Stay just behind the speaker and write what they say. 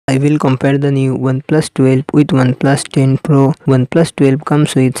I will compare the new OnePlus 12 with OnePlus 10 Pro. OnePlus 12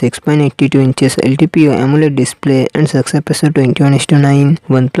 comes with 6.82 inches LTPO AMOLED display and success ratio 21:9.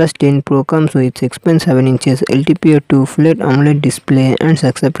 OnePlus 10 Pro comes with 6.7 inches LTPO 2 flat AMOLED display and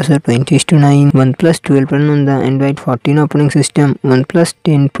success ratio 20:9. OnePlus 12 run on the Android 14 operating system. OnePlus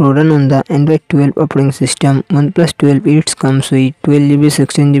 10 Pro run on the Android 12 operating system. OnePlus 12 it comes with 12GB,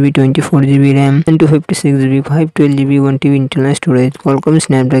 16GB, 24GB RAM and 256GB, 512GB, 1TB internal storage. Qualcomm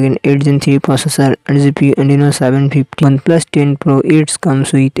Snapdragon 8 Gen 3 processor and GPU Adreno 750. OnePlus 10 Pro it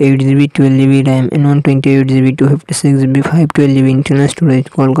comes with 8GB, 12GB RAM and 128GB, 256GB, 512GB internal storage.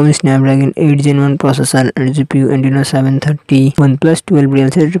 Qualcomm Snapdragon 8 Gen 1 processor and GPU Adreno 730. OnePlus 12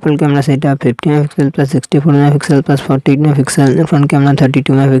 real set triple camera setup 50 MP plus 64 MP plus 48 MP and front camera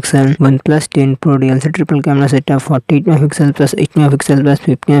 32 MP. OnePlus 10 Pro real set triple camera setup 48 MP plus 8 MP plus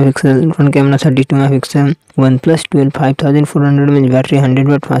 50 MP and front camera 32 MP. OnePlus 12 5400 mAh battery,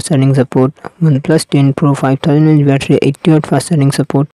 100W fast charging support. OnePlus 10 Pro 5000 mAh battery, 80W fast charging support.